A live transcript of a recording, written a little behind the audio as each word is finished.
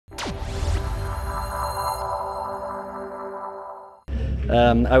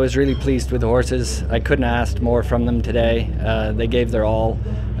I was really pleased with the horses. I couldn't have asked more from them today. They gave their all.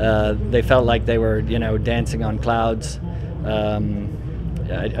 They felt like they were, dancing on clouds.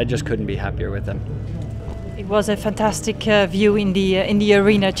 I just couldn't be happier with them. It was a fantastic view in the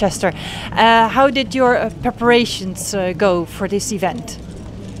arena, Chester. How did your preparations go for this event?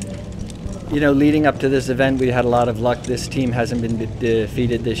 Leading up to this event, we had a lot of luck. This team hasn't been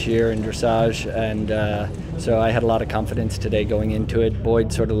defeated this year in dressage, and so I had a lot of confidence today going into it.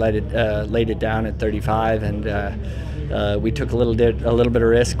 Boyd sort of laid it down at 35, and we took a little bit of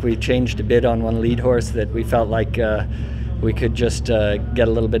risk. We changed a bit on one lead horse that we felt like we could just get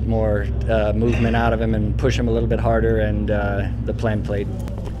a little bit more movement out of him and push him a little bit harder, and the plan played.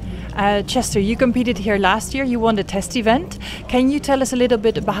 Chester, you competed here last year. You won the test event. Can you tell us a little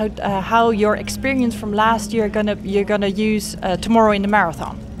bit about how your experience from last year you're gonna use tomorrow in the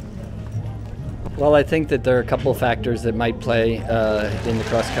marathon? Well, I think that there are a couple of factors that might play in the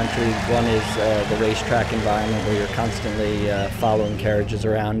cross country. One is the racetrack environment, where you're constantly following carriages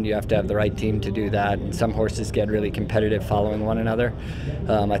around. You have to have the right team to do that, and some horses get really competitive following one another.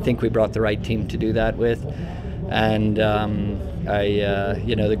 I think we brought the right team to do that with, and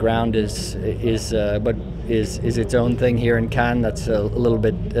the ground is its own thing here in Cannes. That's a little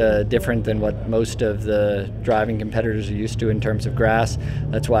bit different than what most of the driving competitors are used to in terms of grass.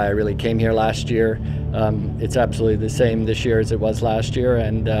 That's why I really came here last year. It's absolutely the same this year as it was last year,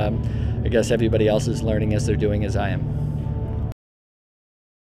 and I guess everybody else is learning as they're doing as I am.